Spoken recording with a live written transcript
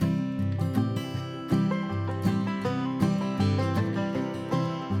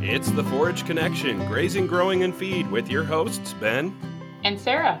It's the Forage Connection, Grazing, Growing, and Feed with your hosts, Ben and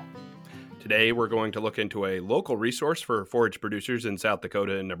Sarah. Today, we're going to look into a local resource for forage producers in South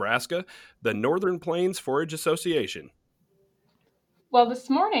Dakota and Nebraska, the Northern Plains Forage Association. Well, this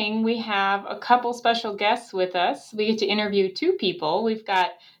morning we have a couple special guests with us. We get to interview two people. We've got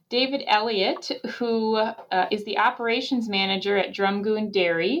David Elliot, who is the operations manager at Drumgoon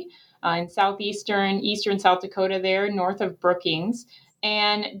Dairy in eastern South Dakota there, north of Brookings.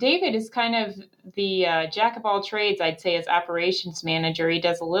 And David is kind of the jack of all trades, I'd say, as operations manager. He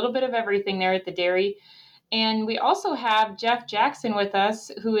does a little bit of everything there at the dairy. And we also have Jeff Jackson with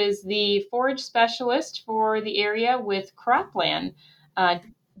us, who is the forage specialist for the area with Cropland.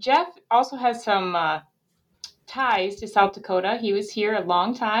 Jeff also has some ties to South Dakota. He was here a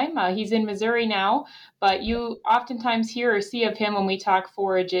long time. He's in Missouri now, but you oftentimes hear or see of him when we talk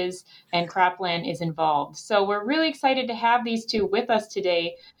forages, and Cropland is involved. So we're really excited to have these two with us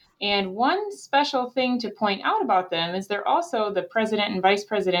today. And one special thing to point out about them is they're also the president and vice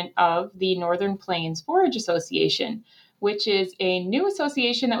president of the Northern Plains Forage Association, which is a new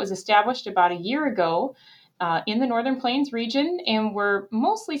association that was established about a year ago in the Northern Plains region, and we're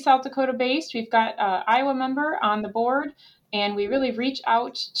mostly South Dakota based. We've got an Iowa member on the board, and we really reach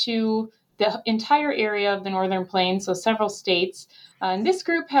out to the entire area of the Northern Plains, so several states. And this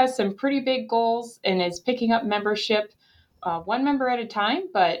group has some pretty big goals and is picking up membership one member at a time,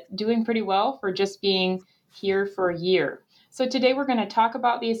 but doing pretty well for just being here for a year. So today we're going to talk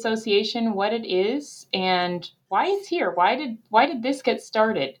about the association, what it is, and why it's here. Why did this get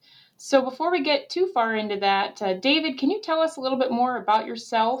started? So before we get too far into that, David, can you tell us a little bit more about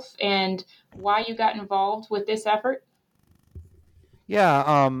yourself and why you got involved with this effort?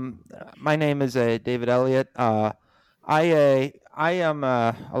 Yeah, my name is David Elliot. I am,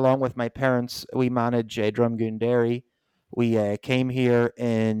 along with my parents, we manage Drumgoon Dairy. We came here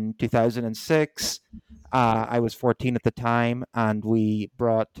in 2006. I was 14 at the time, and we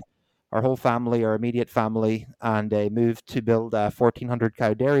brought our whole family, our immediate family, and moved to build a 1,400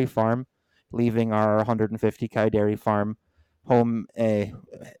 cow dairy farm, leaving our 150 cow dairy farm home in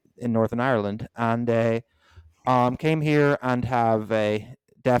Northern Ireland. And came here and have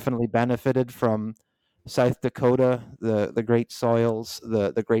definitely benefited from South Dakota, the great soils,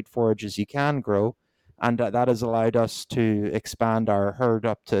 the great forages you can grow. And that has allowed us to expand our herd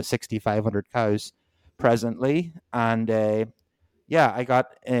up to 6,500 cows presently. And I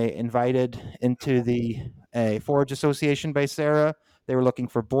got invited into the Forage Association by Sarah. They were looking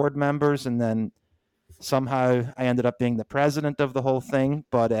for board members, and then somehow I ended up being the president of the whole thing.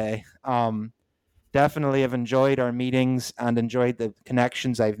 But definitely have enjoyed our meetings and enjoyed the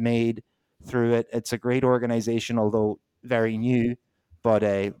connections I've made through it. It's a great organization, although very new, but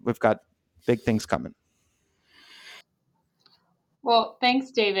we've got big things coming. Well,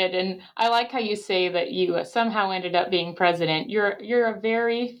 thanks, David. And I like how you say that you somehow ended up being president. You're a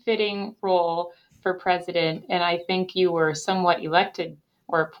very fitting role for president, and I think you were somewhat elected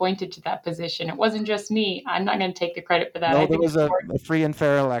or appointed to that position. It wasn't just me. I'm not going to take the credit for that. No, there was a free and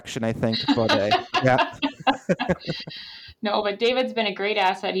fair election, I think. But yeah. No, but David's been a great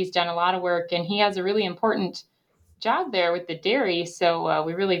asset. He's done a lot of work, and he has a really important job there with the dairy. So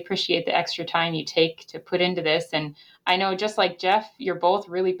we really appreciate the extra time you take to put into this. And I know, just like Jeff, you're both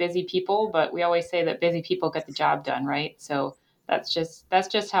really busy people, but we always say that busy people get the job done, right? So that's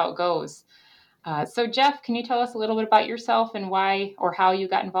just how it goes. So Jeff, can you tell us a little bit about yourself and why or how you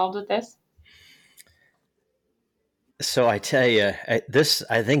got involved with this? So I tell you, this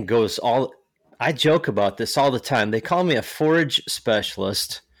I think goes all. I joke about this all the time. They call me a forage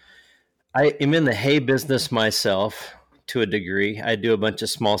specialist. I am in the hay business myself to a degree. I do a bunch of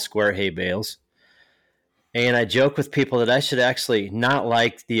small square hay bales. And I joke with people that I should actually not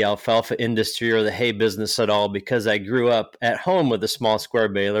like the alfalfa industry or the hay business at all, because I grew up at home with a small square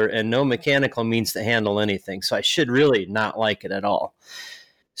baler and no mechanical means to handle anything. So I should really not like it at all.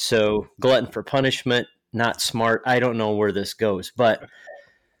 So glutton for punishment, not smart. I don't know where this goes, but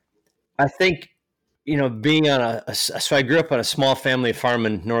I think, being on so I grew up on a small family farm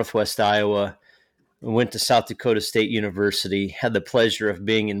in Northwest Iowa, went to South Dakota State University, had the pleasure of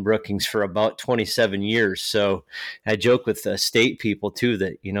being in Brookings for about 27 years. So I joke with state people too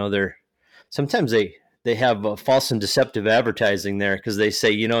that, sometimes they have false and deceptive advertising there, because they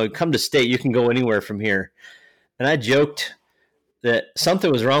say, come to state, you can go anywhere from here. And I joked that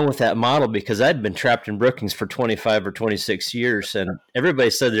something was wrong with that model, because I'd been trapped in Brookings for 25 or 26 years. And everybody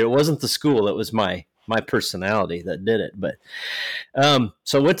said that it wasn't the school, it was my personality that did it. But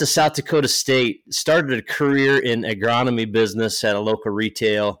so I went to South Dakota State, started a career in agronomy business at a local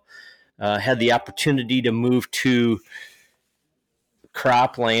retail, had the opportunity to move to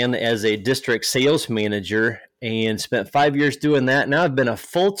cropland as a district sales manager and spent 5 years doing that. Now I've been a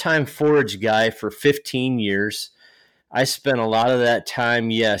full-time forage guy for 15 years. I spent a lot of that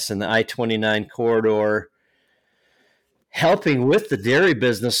time, yes, in the I-29 corridor helping with the dairy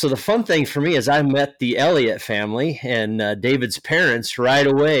business. So the fun thing for me is I met the Elliot family and David's parents right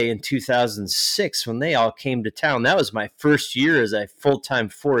away in 2006 when they all came to town. That was my first year as a full-time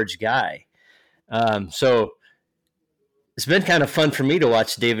forage guy. So it's been kind of fun for me to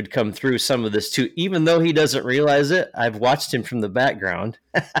watch David come through some of this too. Even though he doesn't realize it, I've watched him from the background.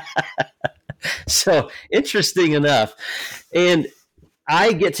 So interesting enough. And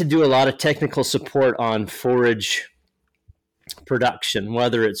I get to do a lot of technical support on forage production,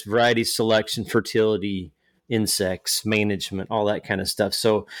 whether it's variety selection, fertility, insects, management, all that kind of stuff.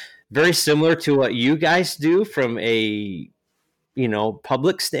 So very similar to what you guys do from a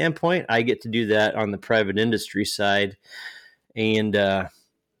public standpoint. I get to do that on the private industry side. And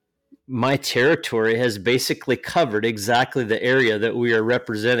my territory has basically covered exactly the area that we are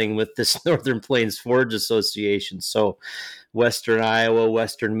representing with this Northern Plains Forage Association. So Western Iowa,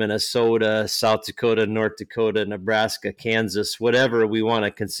 Western Minnesota, South Dakota, North Dakota, Nebraska, Kansas, whatever we want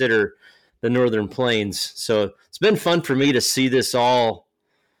to consider the Northern Plains. So it's been fun for me to see this all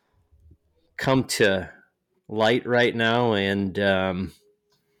come to light right now. And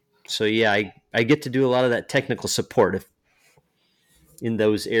so, yeah, I get to do a lot of that technical support in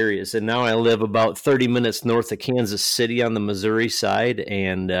those areas. And now I live about 30 minutes north of Kansas City on the Missouri side.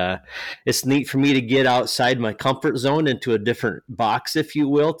 And it's neat for me to get outside my comfort zone into a different box, if you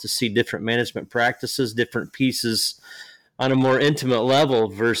will, to see different management practices, different pieces on a more intimate level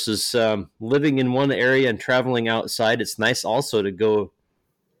versus living in one area and traveling outside. It's nice also to go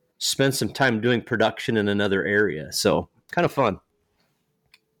spend some time doing production in another area. So kind of fun.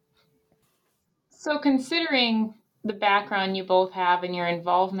 So considering the background you both have and your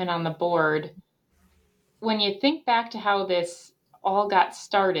involvement on the board, when you think back to how this all got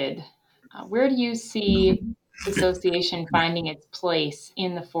started, where do you see the association finding its place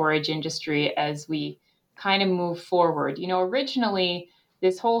in the forage industry as we kind of move forward? Originally,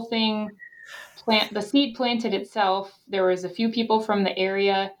 this whole thing, the seed planted itself, there was a few people from the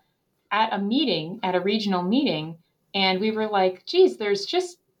area at a regional meeting, and we were like, geez, there's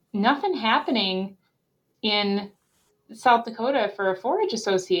just nothing happening in South Dakota for a forage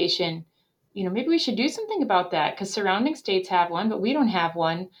association. Maybe we should do something about that because surrounding states have one, but we don't have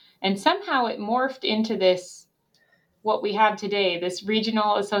one. And somehow it morphed into this, what we have today, this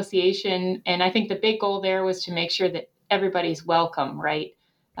regional association. And I think the big goal there was to make sure that everybody's welcome, right?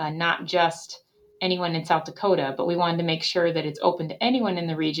 Not just anyone in South Dakota, but we wanted to make sure that it's open to anyone in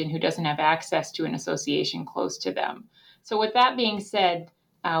the region who doesn't have access to an association close to them. So with that being said,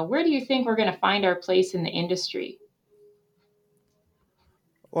 where do you think we're going to find our place in the industry?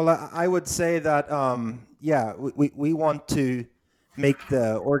 Well, I would say that, we want to make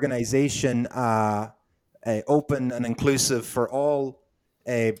the organization open and inclusive for all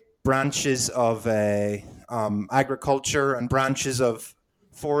branches of agriculture and branches of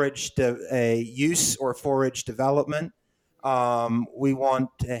forage use or forage development. We want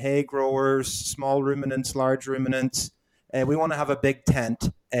hay growers, small ruminants, large ruminants. We want to have a big tent,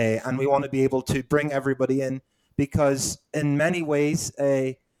 and we want to be able to bring everybody in because in many ways,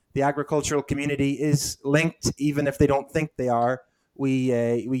 the agricultural community is linked, even if they don't think they are. We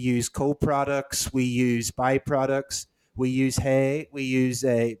use co-products, we use byproducts, we use hay, we use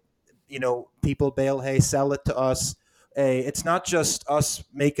people bale hay, sell it to us. It's not just us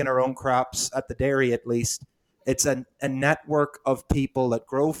making our own crops at the dairy, at least. It's a network of people that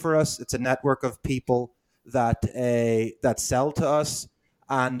grow for us. It's a network of people that sell to us,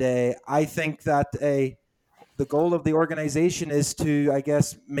 and I think that the goal of the organization is to, I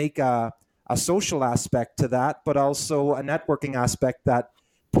guess, make a social aspect to that, but also a networking aspect that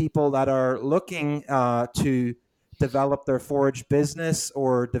people that are looking to develop their forage business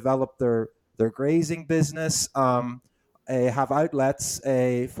or develop their grazing business have outlets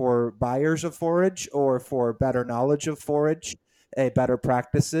for buyers of forage or for better knowledge of forage, better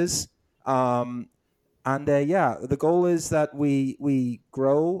practices. The goal is that we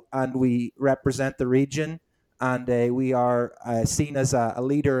grow and we represent the region, and we are seen as a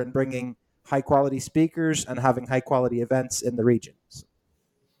leader in bringing high quality speakers and having high quality events in the region.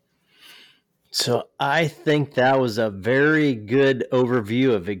 So I think that was a very good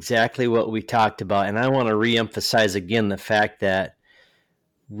overview of exactly what we talked about. And I want to reemphasize again the fact that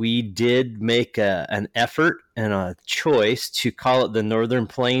we did make an effort and a choice to call it the Northern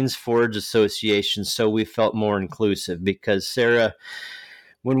Plains Forage Association, so we felt more inclusive. Because, Sarah,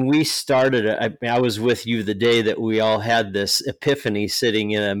 when we started, I was with you the day that we all had this epiphany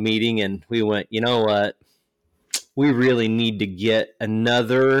sitting in a meeting, and we went, you know what? We really need to get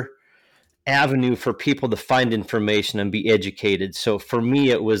another avenue for people to find information and be educated. So for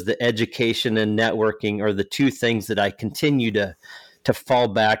me, it was the education and networking are the two things that I continue to fall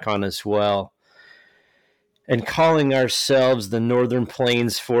back on as well. And calling ourselves the Northern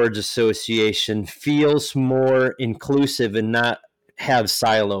Plains Forage Association feels more inclusive and not have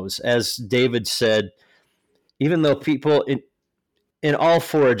silos. As David said, even though people in all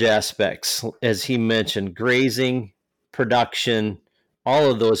forage aspects, as he mentioned, grazing, production,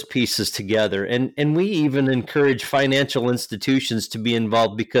 all of those pieces together. And we even encourage financial institutions to be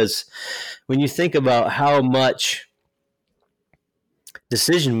involved, because when you think about how much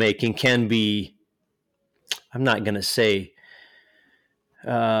decision making can be, I'm not going to say,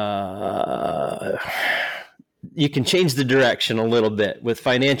 you can change the direction a little bit with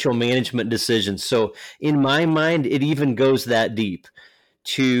financial management decisions. So in my mind, it even goes that deep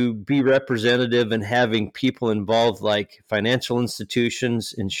to be representative and having people involved like financial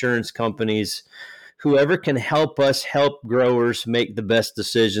institutions, insurance companies, whoever can help us help growers make the best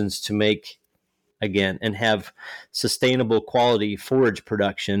decisions to make, again, and have sustainable quality forage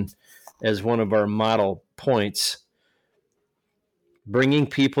production as one of our model points. Bringing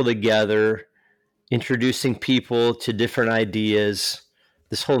people together, introducing people to different ideas.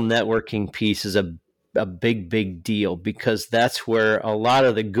 This whole networking piece is a big deal, because that's where a lot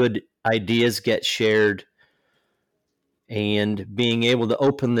of the good ideas get shared. And being able to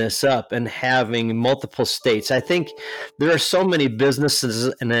open this up and having multiple states. I think there are so many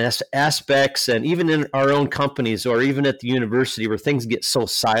businesses and aspects, and even in our own companies or even at the university, where things get so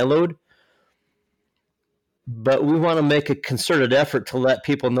siloed. But we want to make a concerted effort to let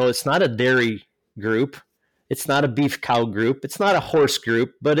people know it's not a dairy group. It's not a beef cow group. It's not a horse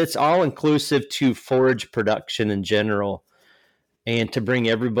group, but it's all inclusive to forage production in general, and to bring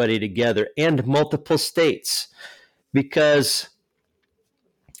everybody together, and multiple states. Because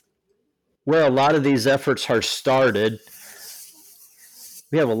where a lot of these efforts are started,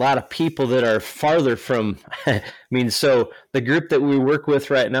 we have a lot of people that are farther from, so the group that we work with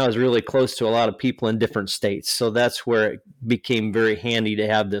right now is really close to a lot of people in different states. So that's where it became very handy to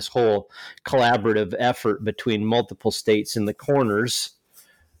have this whole collaborative effort between multiple states in the corners,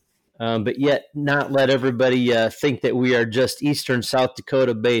 but yet not let everybody think that we are just Eastern South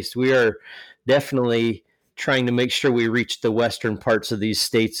Dakota based. We are definitely trying to make sure we reach the western parts of these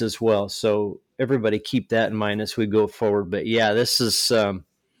states as well. So everybody keep that in mind as we go forward. But yeah, this is,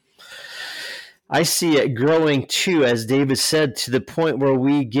 I see it growing too, as David said, to the point where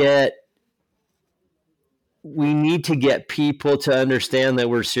we need to get people to understand that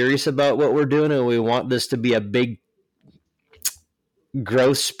we're serious about what we're doing, and we want this to be a big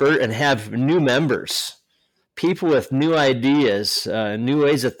growth spurt and have new members, people with new ideas, new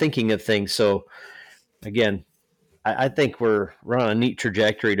ways of thinking of things. So again, I think we're on a neat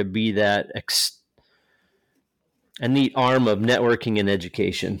trajectory to be that a neat arm of networking and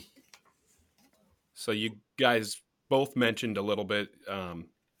education. So you guys both mentioned a little bit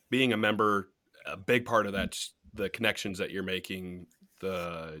being a member. A big part of that's the connections that you're making,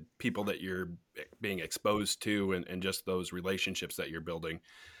 the people that you're being exposed to, and just those relationships that you're building,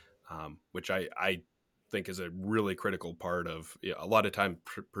 which I think is a really critical part of, a lot of time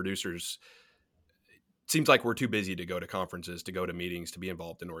producers. It seems like we're too busy to go to conferences, to go to meetings, to be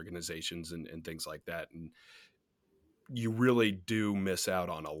involved in organizations and things like that. And you really do miss out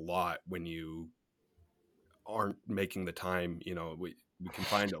on a lot when you aren't making the time. We can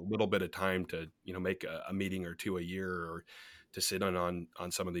find a little bit of time to, make a meeting or two a year, or to sit on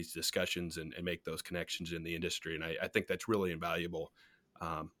some of these discussions and make those connections in the industry. And I think that's really invaluable.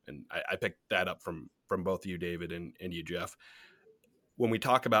 And I picked that up from both you, David, and you, Jeff. When we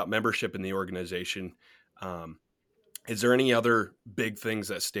talk about membership in the organization, is there any other big things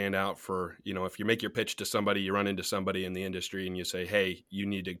that stand out for, if you make your pitch to somebody, you run into somebody in the industry and you say, hey, you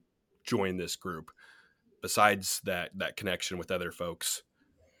need to join this group? Besides that connection with other folks,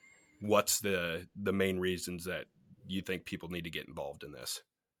 what's the main reasons that you think people need to get involved in this?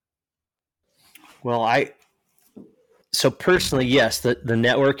 Well, so personally, yes, the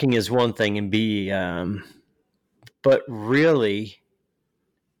networking is one thing, and but really,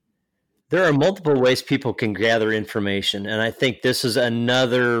 there are multiple ways people can gather information. And I think this is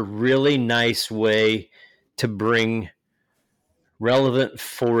another really nice way to bring relevant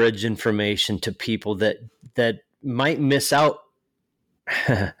forage information to people that might miss out.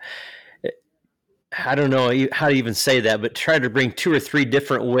 I don't know how to even say that, but try to bring 2 or 3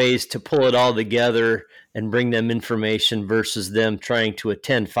 different ways to pull it all together and bring them information versus them trying to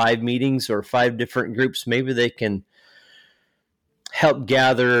attend 5 meetings or 5 different groups. Maybe they can help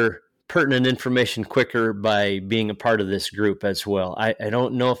gather pertinent information quicker by being a part of this group as well. I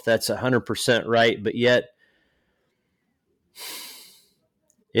don't know if that's 100% right, but yet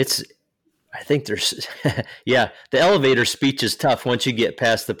I think there's, yeah, the elevator speech is tough once you get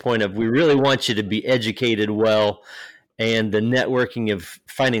past the point of we really want you to be educated well, and the networking of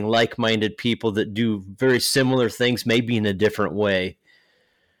finding like-minded people that do very similar things, maybe in a different way.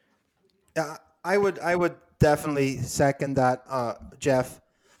 I would definitely second that, Jeff.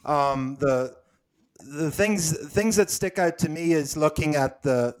 The things that stick out to me is looking at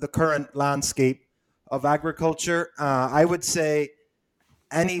the current landscape of agriculture. I would say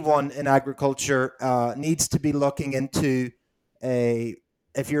anyone in agriculture needs to be looking into a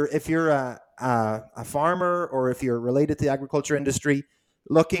if you're a farmer, or if you're related to the agriculture industry,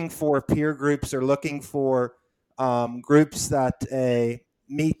 looking for peer groups, or looking for groups that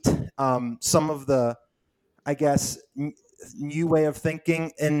meet some of the, I guess, new way of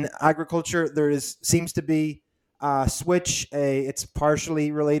thinking in agriculture. Seems to be a switch. It's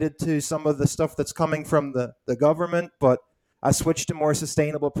partially related to some of the stuff that's coming from the government, but a switch to more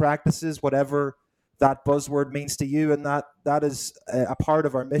sustainable practices, whatever that buzzword means to you, and that is a part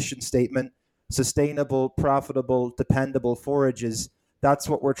of our mission statement: sustainable, profitable, dependable forages. That's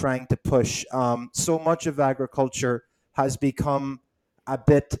what we're trying to push. So much of agriculture has become a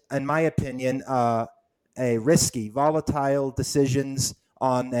bit, in my opinion, a risky, volatile decisions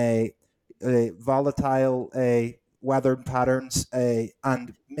on a volatile weather patterns,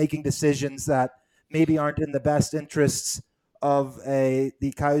 and making decisions that maybe aren't in the best interests of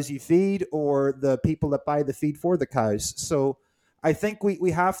the cows you feed, or the people that buy the feed for the cows. So I think we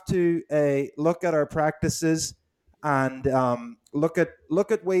have to look at our practices, and look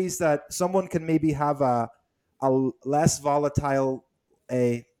at ways that someone can maybe have a less volatile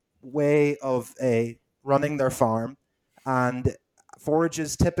a way of running their farm. And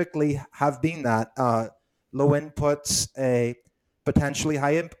forages typically have been that low inputs, potentially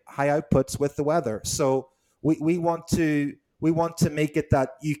high outputs with the weather. So we want to make it that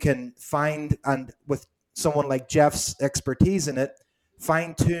you can find, and with someone like Jeff's expertise in it,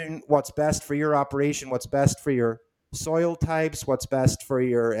 fine tune what's best for your operation, what's best for your soil types, what's best for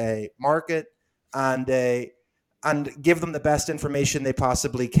your market, and give them the best information they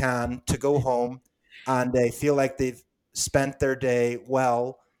possibly can to go home and they feel like they've spent their day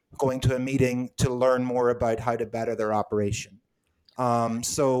well, going to a meeting to learn more about how to better their operation.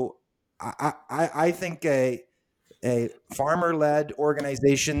 So I think a farmer-led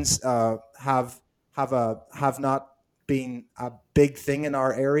organizations have not been a big thing in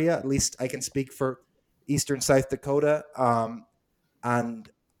our area. At least I can speak for Eastern South Dakota, and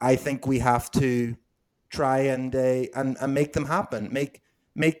I think we have to try and make them happen.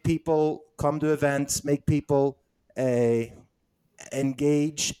 Make people come to events. Make people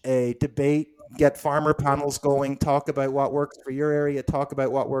engage, debate, get farmer panels going. Talk about what works for your area. Talk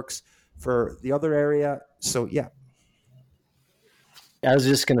about what works for the other area. So yeah. I was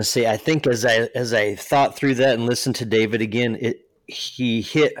just going to say, I think as I thought through that and listened to David again, he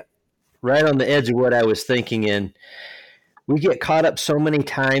hit right on the edge of what I was thinking. In we get caught up so many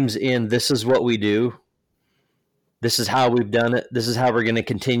times in this is what we do, this is how we've done it, this is how we're going to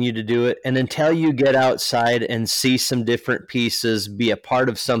continue to do it, and until you get outside and see some different pieces, be a part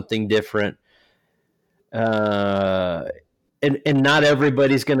of something different, and not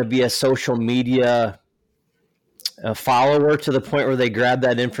everybody's going to be a social media a follower to the point where they grab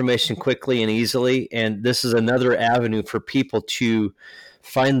that information quickly and easily. And this is another avenue for people to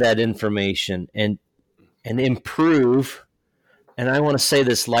find that information and improve. And I want to say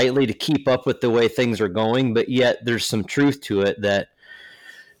this lightly to keep up with the way things are going, but yet there's some truth to it that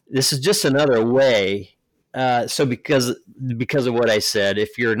this is just another way. So because of what I said,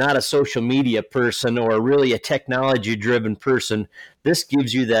 if you're not a social media person or really a technology driven person, this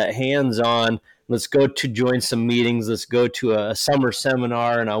gives you that hands-on. Let's go to join some meetings. Let's go to a summer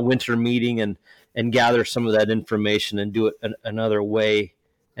seminar and a winter meeting and gather some of that information and do it another way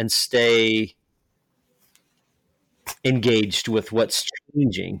and stay engaged with what's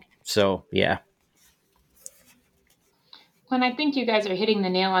changing. So, yeah. And I think you guys are hitting the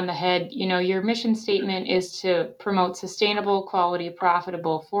nail on the head. You know, your mission statement is to promote sustainable, quality,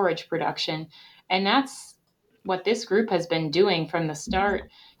 profitable forage production. And that's what this group has been doing from the start.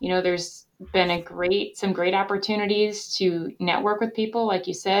 You know, there's been some great opportunities to network with people, like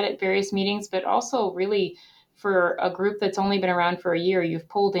you said, at various meetings, but also really for a group that's only been around for a year, you've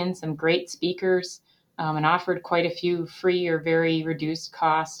pulled in some great speakers, and offered quite a few free or very reduced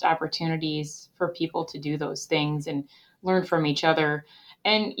cost opportunities for people to do those things and learn from each other.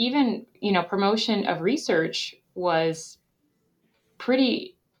 And even, promotion of research was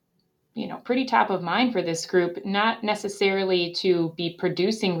pretty pretty top of mind for this group, not necessarily to be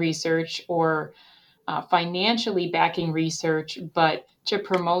producing research or financially backing research, but to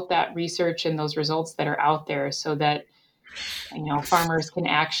promote that research and those results that are out there so that, farmers can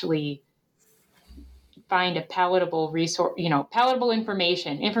actually find a palatable resource, palatable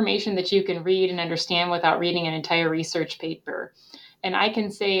information that you can read and understand without reading an entire research paper. And I can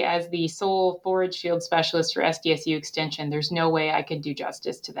say, as the sole forage field specialist for SDSU Extension, there's no way I could do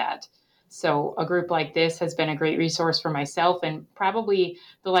justice to that. So a group like this has been a great resource for myself, and probably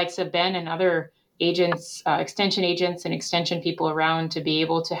the likes of Ben and other agents, extension agents and extension people around, to be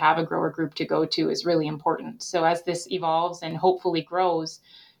able to have a grower group to go to is really important. So as this evolves and hopefully grows,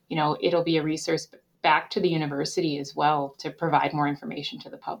 it'll be a resource back to the university as well to provide more information to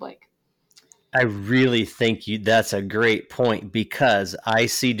the public. I really think that's a great point, because I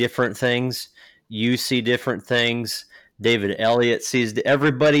see different things. You see different things. David Elliot sees,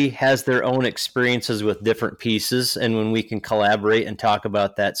 everybody has their own experiences with different pieces. And when we can collaborate and talk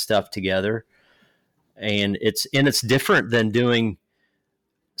about that stuff together, and it's different than doing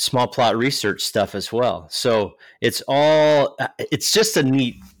small plot research stuff as well. So it's just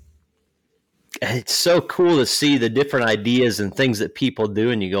it's so cool to see the different ideas and things that people do,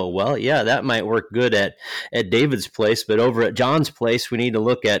 and you go, well, yeah, that might work good at David's place, but over at John's place we need to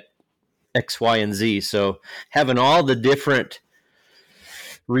look at X, Y, and Z. So having all the different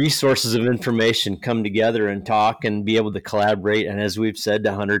resources of information come together and talk and be able to collaborate, and as we've said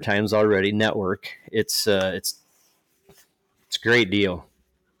 100 times already, network, it's a great deal.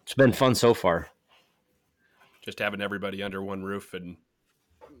 It's been fun so far. Just having everybody under one roof and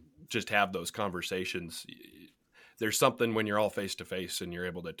just have those conversations. There's something when you're all face to face and you're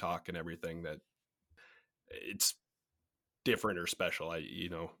able to talk and everything, that it's different or special.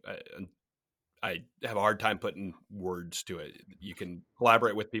 I have a hard time putting words to it. You can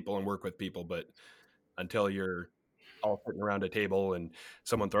collaborate with people and work with people, but until you're all sitting around a table and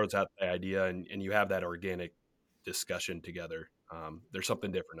someone throws out the idea and you have that organic discussion together, there's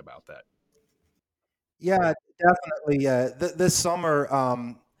something different about that. Yeah, definitely. This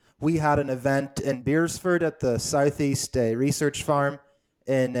summer, we had an event in Beersford at the Southeast Research Farm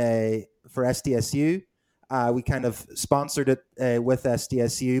for SDSU. We kind of sponsored it with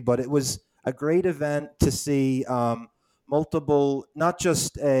SDSU, but it was a great event to see multiple, not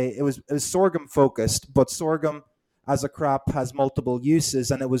just it was sorghum focused, but sorghum as a crop has multiple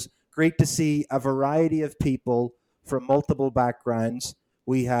uses, and it was great to see a variety of people from multiple backgrounds.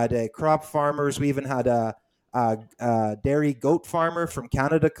 We had crop farmers. We even had a dairy goat farmer from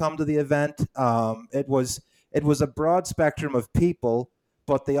Canada come to the event. It was a broad spectrum of people,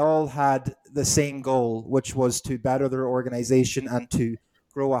 but they all had the same goal, which was to better their organization and to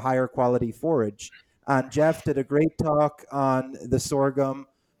grow a higher quality forage. And Jeff did a great talk on the sorghum.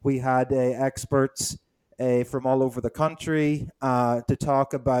 We had experts from all over the country to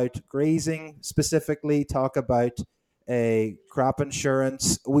talk about grazing specifically, talk about crop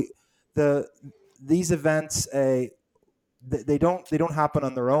insurance. These events they don't happen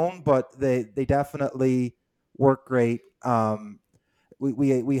on their own, but they definitely work great.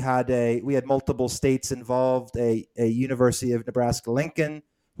 We had multiple states involved. A University of Nebraska Lincoln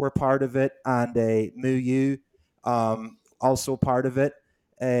were part of it, and a MUU also part of it.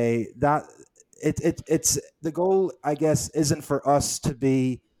 It's the goal, I guess, isn't for us to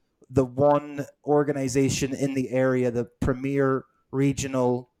be the one organization in the area, the premier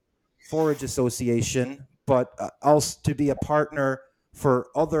regional forage association, but also to be a partner for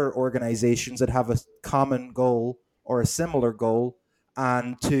other organizations that have a common goal or a similar goal,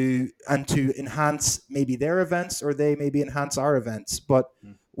 and to enhance maybe their events, or they maybe enhance our events. But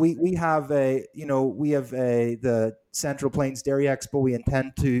we have the Central Plains Dairy Expo. We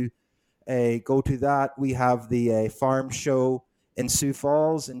intend to go to that. We have the farm show in Sioux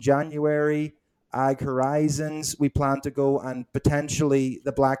Falls in January. Ag Horizons, we plan to go, and potentially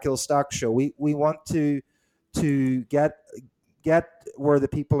the Black Hill Stock Show. We want to get where the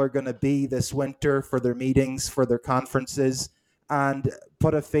people are going to be this winter for their meetings, for their conferences, and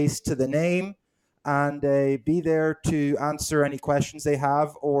put a face to the name, and be there to answer any questions they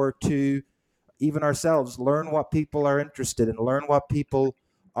have, or to even ourselves learn what people are interested in, learn what people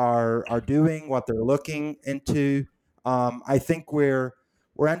are doing, what they're looking into. I think we are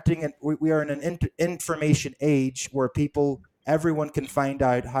in an information age where everyone can find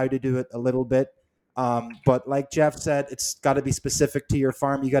out how to do it a little bit. But like Jeff said, it's got to be specific to your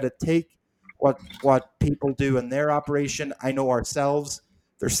farm. You got to take what people do in their operation. I know ourselves.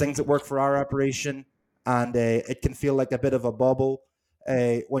 There's things that work for our operation, and it can feel like a bit of a bubble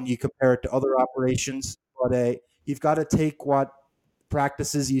when you compare it to other operations. But you've got to take what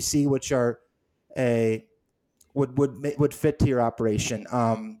practices you see which are uh, would fit to your operation.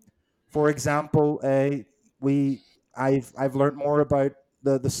 For example, we I've learned more about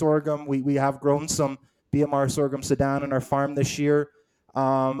the sorghum. We have grown some BMR sorghum Sudan on our farm this year,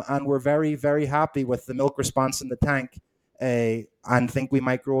 and we're very happy with the milk response in the tank, and think we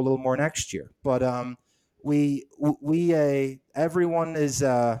might grow a little more next year. But we everyone is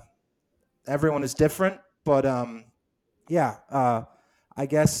different, but yeah, I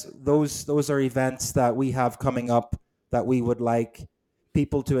guess those are events that we have coming up that we would like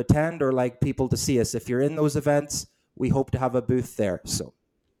people to attend or like people to see us. If you're in those events, we hope to have a booth there. So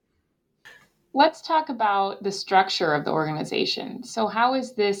Let's talk about the structure of the organization. So, how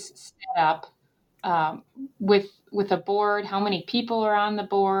is this set up um, with a board? How many people are on the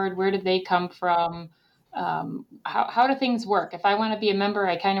board? Where did they come from? How do things work? If I want to be a member,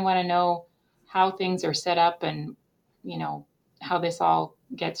 I kind of want to know how things are set up and how this all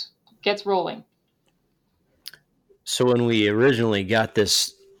gets rolling. So when we originally got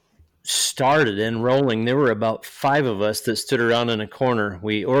this started and rolling, there were about 5 of us that stood around in a corner.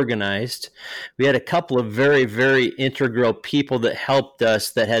 We organized. We had a couple of very integral people that helped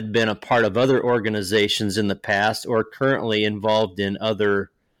us that had been a part of other organizations in the past or currently involved in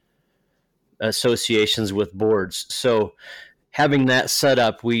other associations with boards. So having that set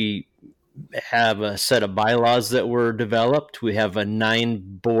up, we have a set of bylaws that were developed. We have a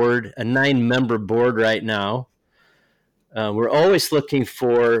 9-member board right now. We're always looking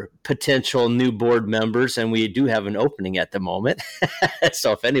for potential new board members, and we do have an opening at the moment.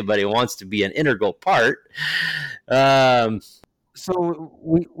 So if anybody wants to be an integral part. so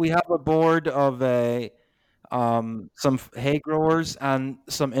we have a board of some hay growers and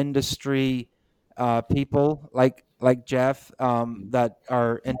some industry people like Jeff that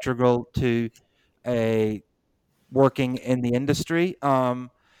are integral to a working in the industry.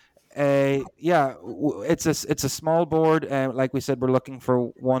 Yeah, it's a small board. Like we said, we're looking for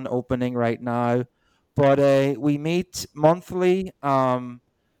one opening right now, but we meet monthly,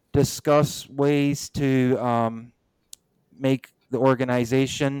 discuss ways to make the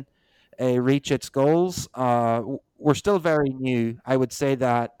organization reach its goals. We're still very new, I would say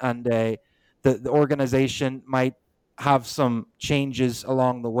that, and the organization might have some changes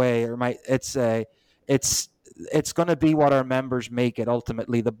along the way, or might it's it's going to be what our members make it.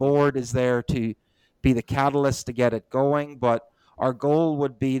 Ultimately, the board is there to be the catalyst to get it going, but our goal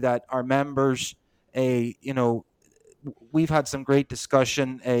would be that our members, a we've had some great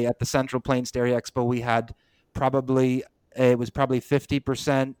discussion at the Central Plains Dairy Expo. We had probably it was probably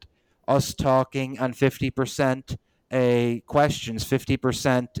 50% us talking and 50% questions,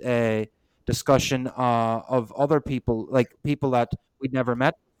 50% discussion of other people, like people that we'd never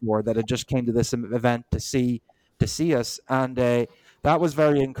met before that had just came to this event to see us, and that was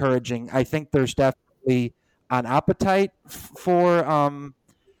very encouraging. I think there's definitely an appetite for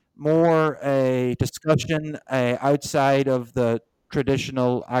more a discussion outside of the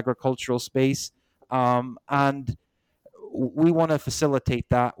traditional agricultural space, and we want to facilitate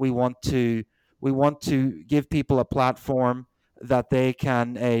that. We want to give people a platform that they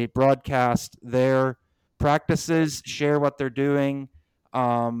can broadcast their practices, share what they're doing.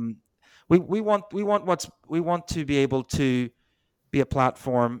 Um, we want to be able to be a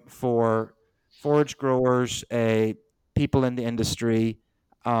platform for forage growers, people in the industry,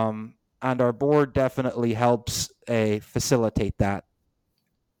 and our board definitely helps facilitate that.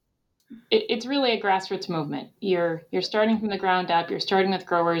 It's really a grassroots movement. You're starting from the ground up. You're starting with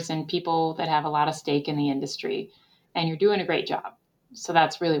growers and people that have a lot of stake in the industry, and you're doing a great job. So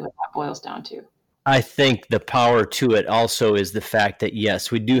that's really what that boils down to. I think the power to it also is the fact that, yes,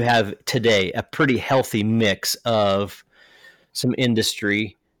 we do have today a pretty healthy mix of some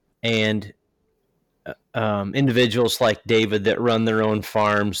industry and individuals like David that run their own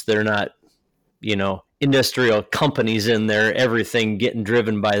farms. They're not, industrial companies in there, everything getting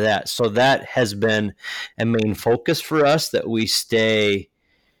driven by that. So that has been a main focus for us, that we stay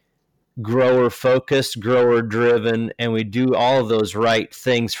grower focused, grower driven, and we do all of those right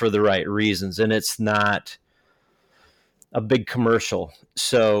things for the right reasons. And it's not a big commercial.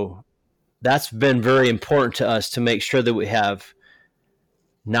 So that's been very important to us, to make sure that we have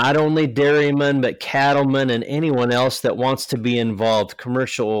not only dairymen, but cattlemen and anyone else that wants to be involved,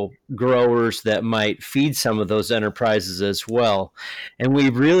 commercial growers that might feed some of those enterprises as well. And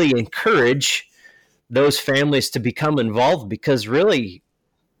we really encourage those families to become involved, because really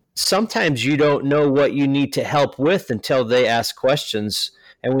sometimes you don't know what you need to help with until they ask questions.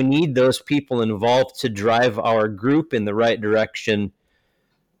 And we need those people involved to drive our group in the right direction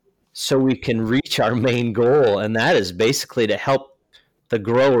so we can reach our main goal. And that is basically to help the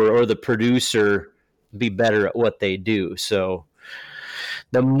grower or the producer be better at what they do. So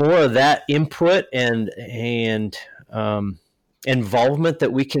the more of that input and involvement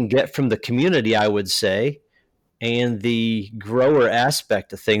that we can get from the community, I would say, and the grower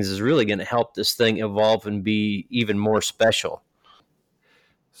aspect of things is really going to help this thing evolve and be even more special.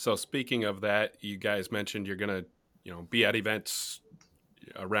 So speaking of that, you guys mentioned you're going to, be at events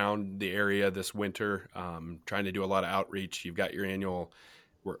around the area this winter, trying to do a lot of outreach. You've got your annual.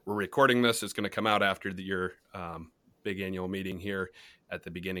 We're recording this. It's going to come out after your big annual meeting here at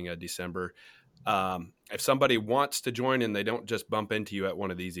the beginning of December. If somebody wants to join and they don't just bump into you at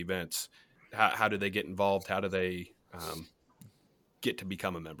one of these events, how do they get involved? How do they get to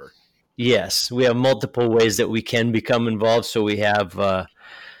become a member? Yes, we have multiple ways that we can become involved. So we have a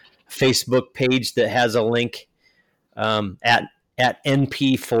Facebook page that has a link at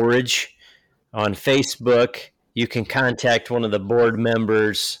NP Forage on Facebook. You can contact one of the board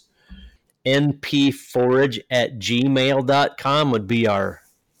members. npforage@gmail.com would be our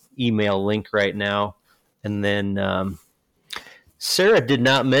email link right now. And then Sarah did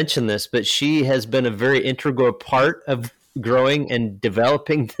not mention this, but she has been a very integral part of growing and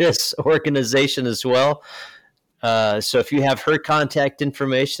developing this organization as well. So if you have her contact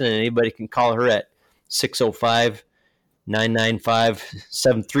information, and anybody can call her at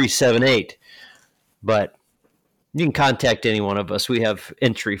 605-995-7378. But you can contact any one of us. We have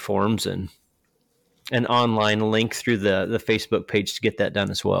entry forms and an online link through the Facebook page to get that done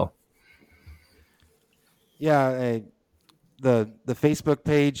as well. Yeah, the Facebook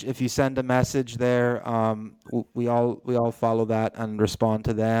page. If you send a message there, we all follow that and respond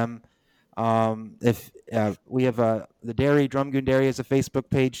to them. If we have the dairy Drumgoon Dairy has a Facebook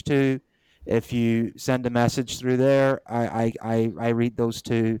page too. If you send a message through there, I read those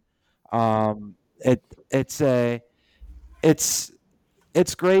too.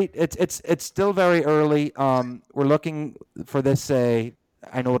 It's great. It's still very early. We're looking for this.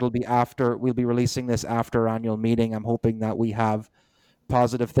 I know we'll be releasing this after our annual meeting. I'm hoping that we have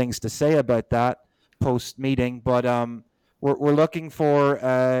positive things to say about that post meeting. But we're looking for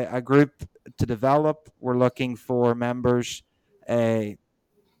a group to develop. We're looking for members.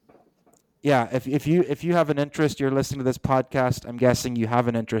 Yeah, if you have an interest, you're listening to this podcast. I'm guessing you have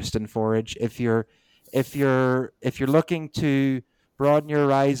an interest in forage. If you're looking to broaden your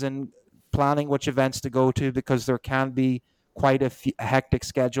horizon, planning which events to go to, because there can be quite a hectic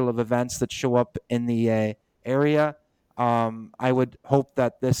schedule of events that show up in the area. I would hope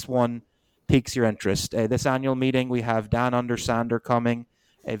that this one piques your interest. This annual meeting, we have Dan Undersander coming,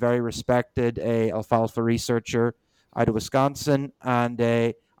 a very respected alfalfa researcher out of Wisconsin, and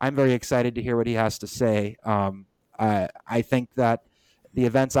I'm very excited to hear what he has to say. I think that the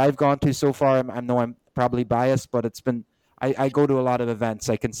events I've gone to so far, I know I'm probably biased, but I go to a lot of events.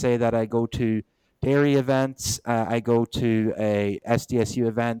 I can say that I go to dairy events, I go to SDSU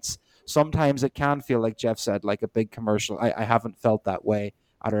events. Sometimes it can feel, like Jeff said, like a big commercial. I haven't felt that way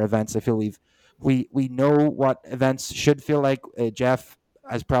at our events. I feel we know what events should feel like. Jeff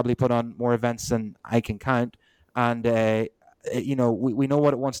has probably put on more events than I can count, and we know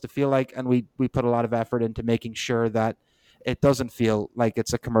what it wants to feel like, and we put a lot of effort into making sure that it doesn't feel like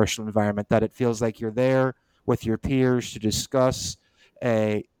it's a commercial environment, that it feels like you're there with your peers to discuss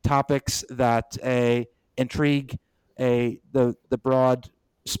topics that intrigue the broad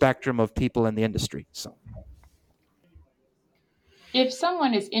spectrum of people in the industry. So if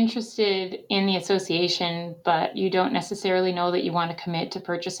someone is interested in the association, but you don't necessarily know that you want to commit to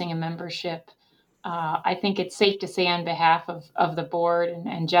purchasing a membership, I think it's safe to say on behalf of the board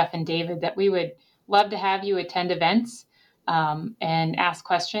and Jeff and David that we would love to have you attend events and ask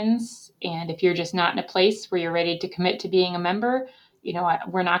questions. And if you're just not in a place where you're ready to commit to being a member,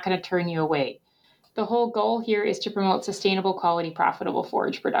 we're not going to turn you away. The whole goal here is to promote sustainable, quality, profitable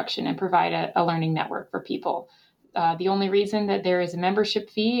forage production and provide a learning network for people. The only reason that there is a membership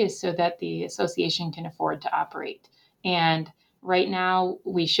fee is so that the association can afford to operate. And right now,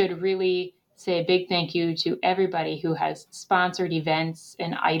 we should really say a big thank you to everybody who has sponsored events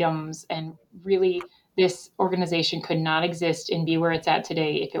and items. And really, this organization could not exist and be where it's at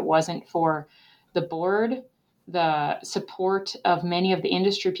today if it wasn't for the board, the support of many of the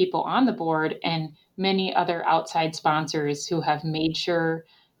industry people on the board, and many other outside sponsors who have made sure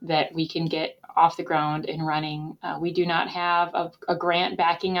that we can get off the ground and running. We do not have a grant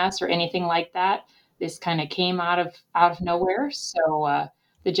backing us or anything like that. This kind of came out of nowhere. So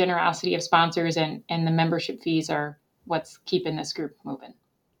the generosity of sponsors and the membership fees are what's keeping this group moving.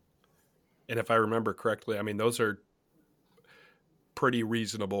 And if I remember correctly, I mean, those are pretty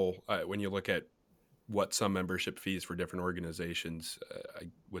reasonable when you look at what some membership fees for different organizations. I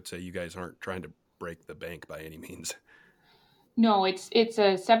would say you guys aren't trying to break the bank by any means. No, it's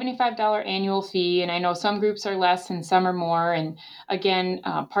a $75 annual fee, and I know some groups are less and some are more. And again,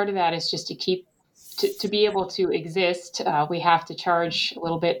 part of that is just to be able to exist. We have to charge a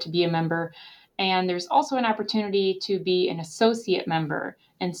little bit to be a member, and there's also an opportunity to be an associate member.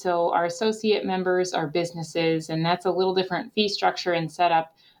 And so our associate members are businesses, and that's a little different fee structure and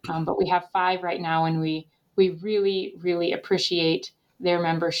setup. But we have 5 right now, and we really, really appreciate their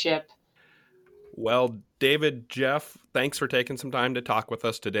membership. Well, David, Jeff, thanks for taking some time to talk with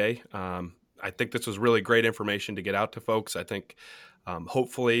us today. I think this was really great information to get out to folks. I think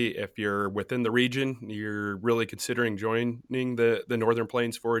hopefully if you're within the region, you're really considering joining the Northern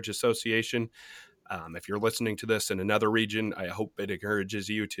Plains Forage Association. If you're listening to this in another region, I hope it encourages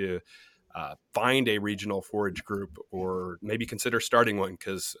you to find a regional forage group or maybe consider starting one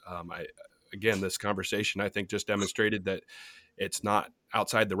because again, this conversation, I think, just demonstrated that it's not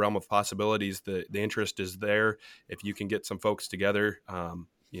outside the realm of possibilities. The interest is there. If you can get some folks together,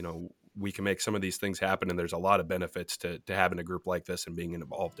 we can make some of these things happen. And there's a lot of benefits to having a group like this and being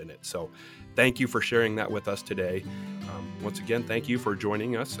involved in it. So thank you for sharing that with us today. Once again, thank you for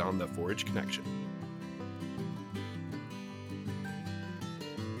joining us on the Forage Connection.